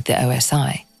fine with the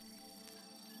OSI.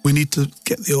 We need to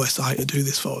get the OSI to do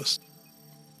this for us.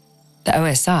 The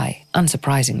OSI,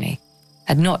 unsurprisingly,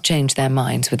 had not changed their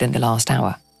minds within the last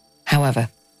hour. However,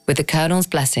 with the colonel's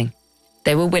blessing,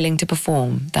 they were willing to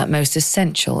perform that most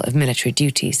essential of military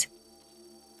duties: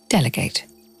 delegate.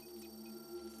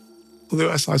 Well, the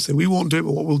OSI said, we won't do it,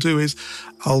 but what we'll do is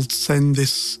I'll send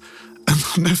this, and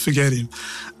I'll never forget him,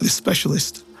 this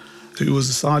specialist who was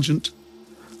a sergeant.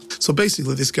 So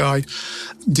basically this guy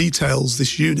details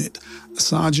this unit, a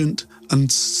sergeant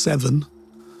and 7,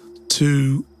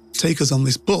 to take us on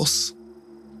this bus.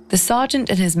 The sergeant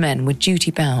and his men were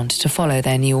duty-bound to follow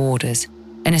their new orders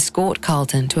and escort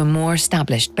Carlton to a more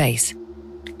established base.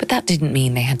 But that didn't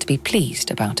mean they had to be pleased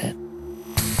about it.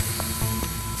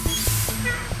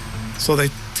 So they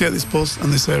take this bus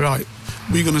and they say, right,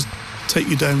 we're going to take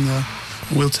you down there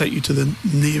and we'll take you to the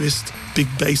nearest big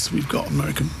base we've got,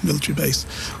 American military base,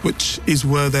 which is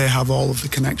where they have all of the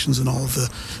connections and all of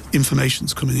the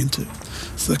information's coming into.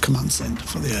 It's the command center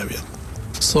for the area.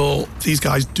 So these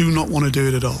guys do not want to do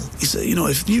it at all. He said,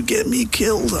 if you get me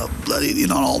killed, I'll bloody,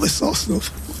 all this sort of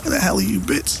stuff. Where the hell are you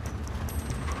Brits?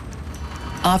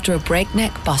 After a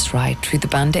breakneck bus ride through the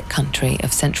bandit country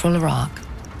of central Iraq,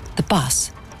 the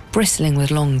bus, bristling with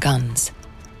long guns,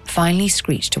 finally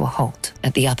screeched to a halt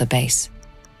at the other base.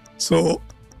 So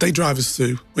they drive us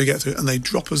through, we get through, and they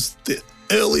drop us the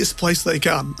earliest place they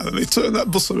can, and then they turn that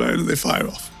bus around and they fire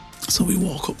off. So we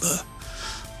walk up there,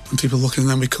 and people looking,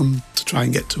 and then we come to try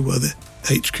and get to where the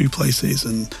HQ place is,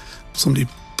 and somebody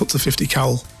puts a 50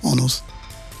 cal on us.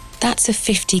 That's a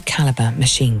 50 caliber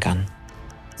machine gun.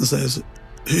 And says,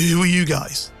 who are you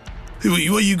guys? Where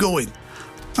are you going?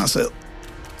 I said,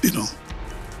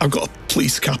 I've got a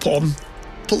police cap on.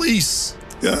 Police,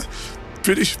 yeah.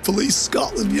 British Police,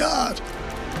 Scotland Yard.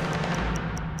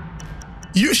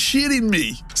 You're shitting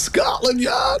me. Scotland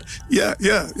Yard? Yeah,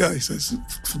 he says,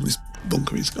 from this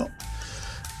bunker he's got.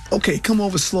 Okay, come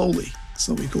over slowly.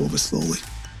 So we go over slowly.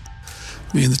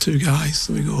 Me and the 2 guys,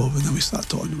 so we go over and then we start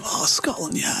talking about,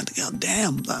 Scotland Yard, god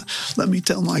damn, let me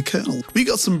tell my colonel. We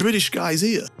got some British guys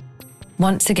here.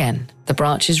 Once again, the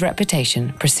branch's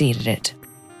reputation preceded it.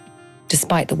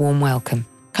 Despite the warm welcome,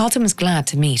 Carlton was glad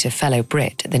to meet a fellow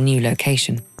Brit at the new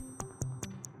location.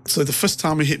 So the first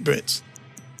time we hit Brits,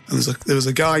 and there was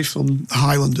a guy from the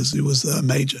Highlanders who was a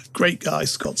major, great guy,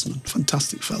 Scotsman,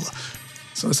 fantastic fella.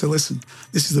 So I said, listen,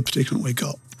 this is the predicament we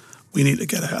got. We need to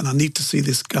get out, and I need to see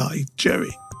this guy,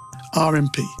 Jerry,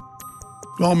 RMP,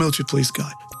 Royal Military Police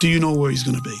guy. Do you know where he's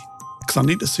going to be? Because I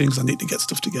need to see him, because I need to get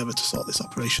stuff together to sort this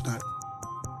operation out.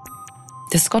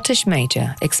 The Scottish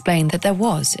major explained that there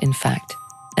was, in fact,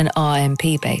 an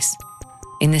RMP base,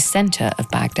 in the centre of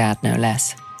Baghdad, no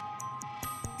less.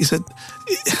 He said,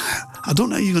 I don't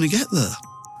know how you're going to get there.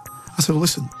 I said, well,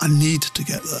 listen, I need to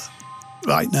get there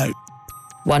right now.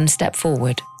 1 step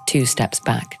forward, 2 steps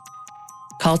back.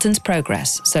 Carlton's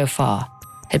progress so far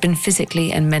had been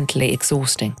physically and mentally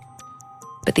exhausting,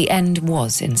 but the end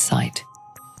was in sight.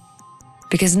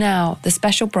 Because now the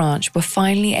special branch were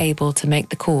finally able to make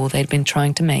the call they'd been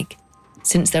trying to make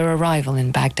since their arrival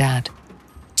in Baghdad.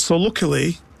 So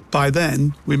luckily, by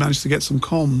then, we managed to get some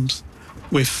comms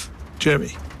with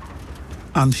Jerry,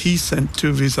 and he sent 2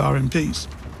 of his RMPs.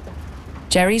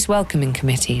 Jerry's welcoming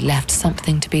committee left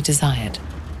something to be desired.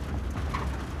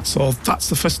 So that's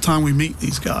the first time we meet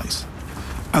these guys.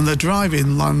 And they're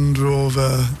driving Land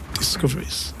Rover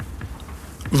Discoveries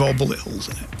with all bullet holes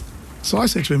in it. So I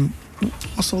said to him,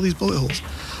 what's all these bullet holes?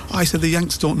 I said, the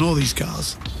Yanks don't know these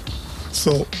cars.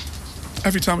 So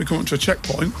every time we come up to a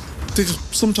checkpoint,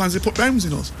 sometimes they put rounds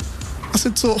in us. I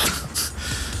said,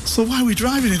 so why are we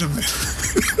driving in them then?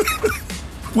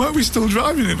 Why are we still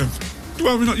driving in them?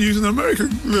 Why are we not using an American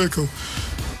vehicle?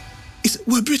 He said,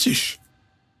 we're British.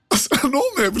 I said, I know,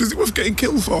 mate, but is it worth getting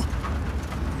killed for?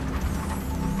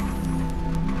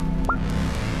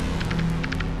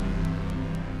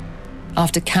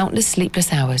 After countless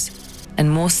sleepless hours and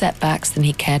more setbacks than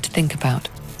he cared to think about,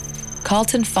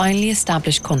 Carlton finally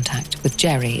established contact with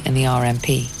Jerry and the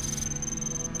RMP.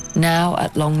 Now,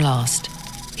 at long last,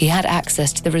 he had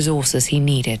access to the resources he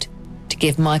needed to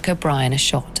give Mike O'Brien a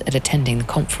shot at attending the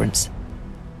conference.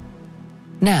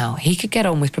 Now he could get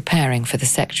on with preparing for the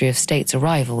Secretary of State's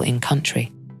arrival in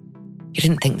country. You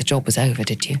didn't think the job was over,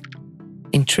 did you?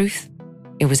 In truth,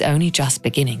 it was only just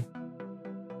beginning.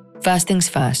 First things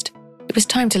first, it was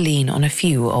time to lean on a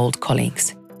few old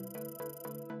colleagues.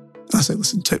 I said,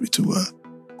 listen, take me to the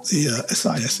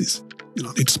SIS's.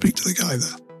 I need to speak to the guy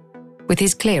there. With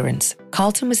his clearance,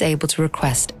 Carlton was able to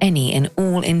request any and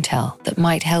all intel that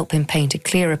might help him paint a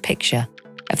clearer picture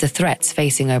of the threats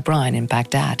facing O'Brien in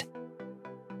Baghdad.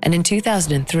 And in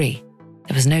 2003,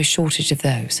 there was no shortage of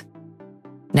those.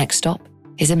 Next stop,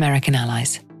 his American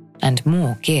allies, and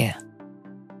more gear.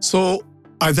 So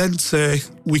I then say,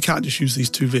 we can't just use these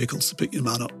 2 vehicles to pick your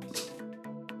man up.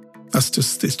 It's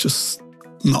just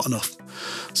not enough.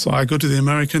 So I go to the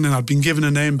American, and I'd been given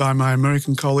a name by my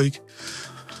American colleague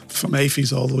from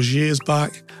AFIS all those years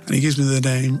back, and he gives me the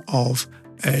name of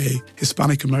a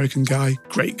Hispanic-American guy,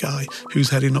 great guy, who's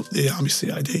heading up the Army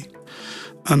CID.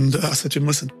 And I said to him,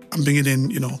 listen, I'm bringing in,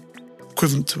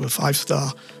 equivalent to a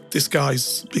 5-star. This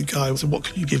guy's a big guy. I said, what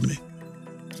can you give me?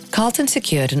 Carlton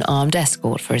secured an armed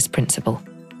escort for his principal,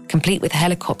 complete with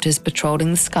helicopters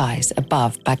patrolling the skies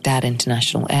above Baghdad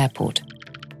International Airport.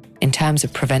 In terms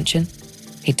of prevention,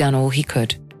 he'd done all he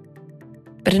could.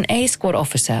 But an A squad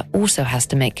officer also has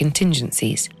to make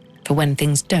contingencies for when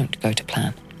things don't go to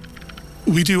plan.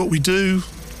 We do what we do.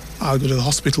 I'll go to the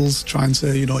hospitals, try and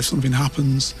say, if something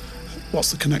happens, what's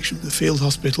the connection with the field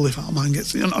hospital if our man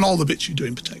gets... And all the bits you do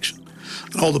in protection,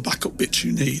 and all the backup bits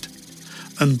you need.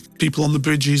 And people on the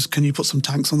bridges, can you put some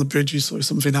tanks on the bridges so if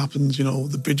something happens,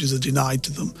 the bridges are denied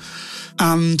to them.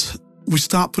 And we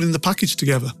start putting the package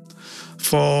together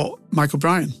for Mike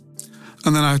O'Brien.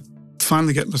 And then I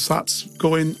finally get my SATs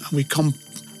going, and in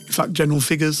fact, General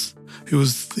Figures, who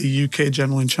was the UK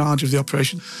general in charge of the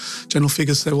operation, General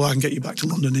Figures said, well, I can get you back to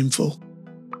London info.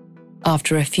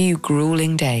 After a few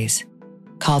grueling days,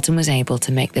 Carlton was able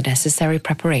to make the necessary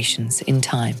preparations in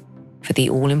time for the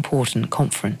all-important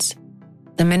conference.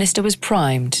 The minister was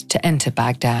primed to enter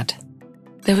Baghdad.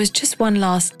 There was just one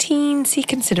last teensy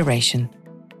consideration: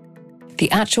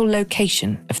 the actual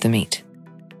location of the meet.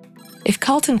 If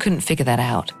Carlton couldn't figure that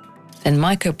out, then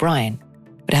Mike O'Brien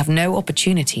would have no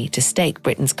opportunity to stake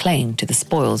Britain's claim to the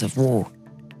spoils of war.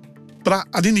 But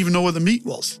I didn't even know where the meet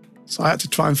was. So I had to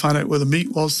try and find out where the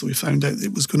meet was. So we found out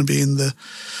it was going to be in the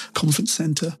conference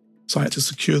centre. So I had to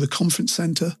secure the conference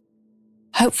centre.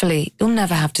 Hopefully, you'll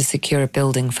never have to secure a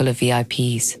building full of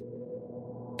VIPs.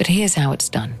 But here's how it's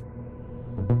done.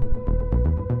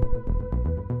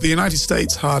 The United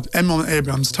States had M1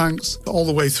 Abrams tanks all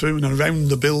the way through and around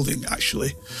the building,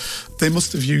 actually. They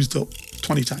must have used up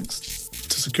 20 tanks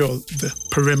to secure the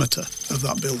perimeter of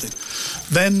that building.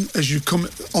 Then, as you come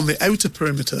on the outer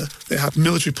perimeter, they had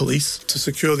military police to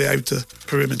secure the outer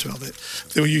perimeter of it.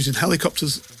 They were using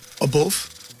helicopters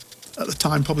above, at the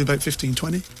time probably about 15,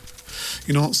 20,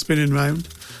 spinning around.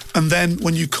 And then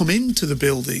when you come into the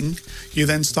building, you're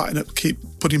then starting to keep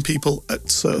putting people at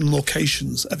certain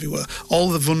locations everywhere. All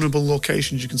the vulnerable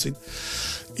locations you can see.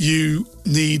 You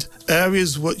need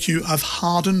areas what you have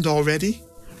hardened already.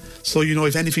 So,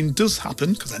 if anything does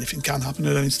happen, because anything can happen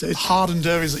at any stage, hardened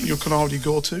areas that you can already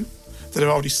go to, that are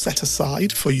already set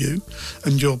aside for you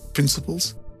and your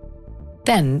principals.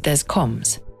 Then there's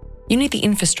comms. You need the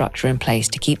infrastructure in place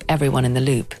to keep everyone in the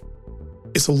loop.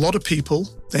 It's a lot of people.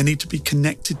 They need to be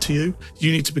connected to you.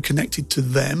 You need to be connected to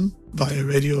them via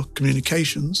radio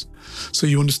communications so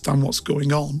you understand what's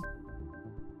going on.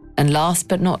 And last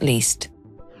but not least,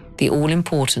 the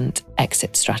all-important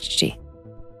exit strategy.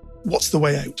 What's the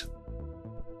way out?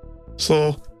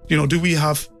 So, do we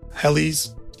have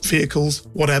helis, vehicles,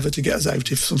 whatever to get us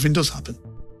out if something does happen?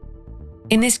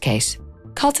 In this case,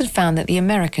 Carlton found that the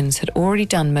Americans had already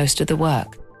done most of the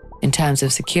work in terms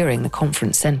of securing the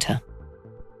conference centre.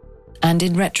 And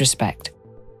in retrospect,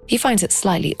 he finds it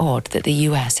slightly odd that the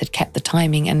US had kept the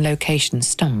timing and location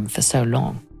stum for so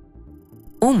long.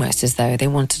 Almost as though they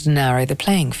wanted to narrow the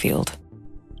playing field.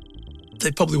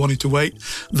 They probably wanted to wait.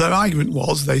 Their argument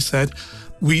was, they said,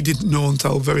 we didn't know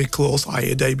until very close,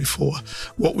 i.e. a day before,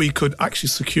 what we could actually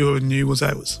secure and knew was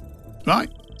ours.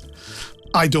 Right?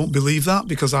 I don't believe that,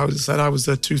 because I was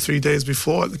there 2-3 days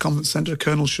before at the conference centre. A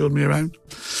colonel showed me around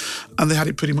and they had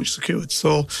it pretty much secured.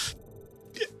 So,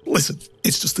 listen,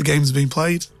 it's just the game's being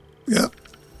played. Yeah.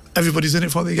 Everybody's in it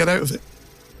before they get out of it.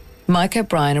 Mike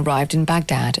O'Brien arrived in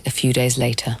Baghdad a few days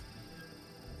later.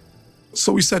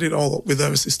 So we set it all up with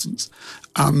their assistance,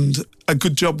 and a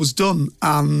good job was done,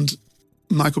 and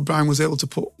Mike O'Brien was able to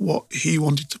put what he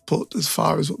wanted to put as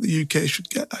far as what the UK should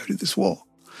get out of this war.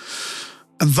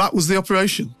 And that was the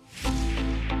operation.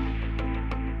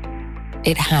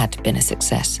 It had been a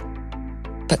success.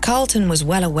 But Carlton was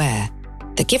well aware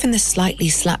that given the slightly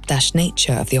slapdash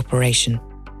nature of the operation,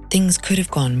 things could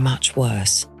have gone much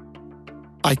worse.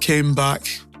 I came back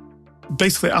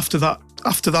basically after that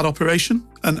operation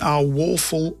and our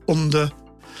woeful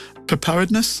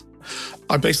under-preparedness.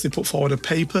 I basically put forward a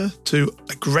paper to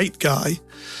a great guy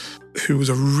who was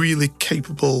a really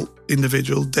capable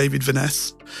individual, David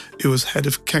Vaness, who was head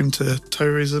of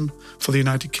counter-terrorism for the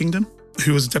United Kingdom,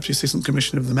 who was Deputy Assistant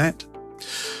Commissioner of the Met.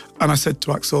 And I said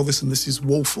to Axel, listen, this is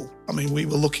woeful. I mean, we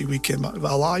were lucky we came back with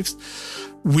our lives.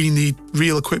 We need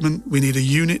real equipment. We need a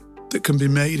unit that can be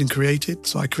made and created.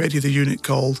 So I created a unit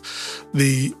called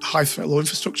the High Threat Low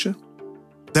Infrastructure.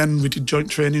 Then we did joint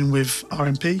training with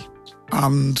RMP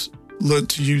and learned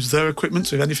to use their equipment.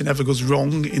 So if anything ever goes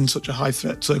wrong in such a high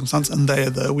threat circumstance and they are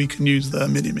there, we can use their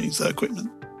mini-me's, their equipment.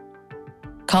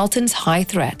 Carlton's High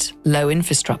Threat Low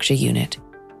Infrastructure Unit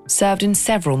served in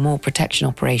several more protection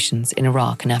operations in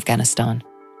Iraq and Afghanistan,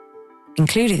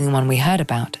 including the one we heard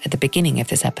about at the beginning of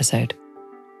this episode.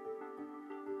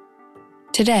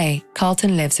 Today,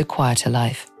 Carlton lives a quieter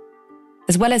life.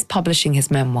 As well as publishing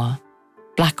his memoir,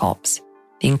 Black Ops,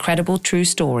 the incredible true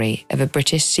story of a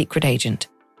British secret agent,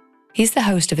 he's the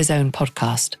host of his own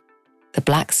podcast, the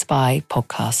Black Spy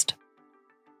Podcast.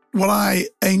 What I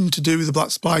aim to do with the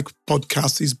Black Spy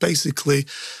Podcast is basically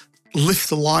lift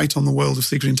the light on the world of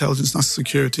secret intelligence, national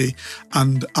security,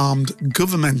 and armed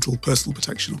governmental personal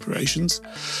protection operations,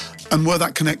 and where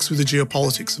that connects with the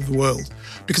geopolitics of the world.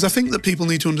 Because I think that people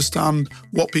need to understand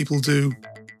what people do,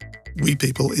 we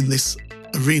people in this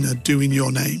arena do in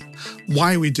your name,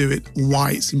 why we do it,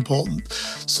 why it's important.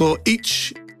 So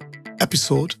each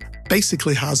episode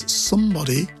basically has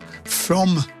somebody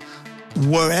from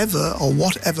wherever or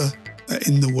whatever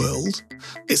in the world.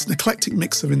 It's an eclectic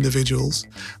mix of individuals.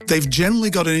 They've generally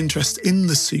got an interest in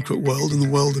the secret world, in the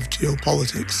world of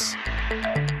geopolitics.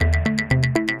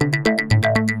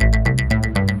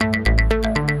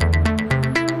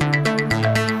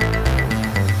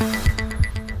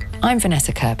 I'm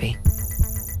Vanessa Kirby.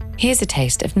 Here's a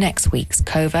taste of next week's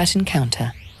covert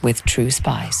encounter with true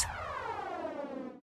spies.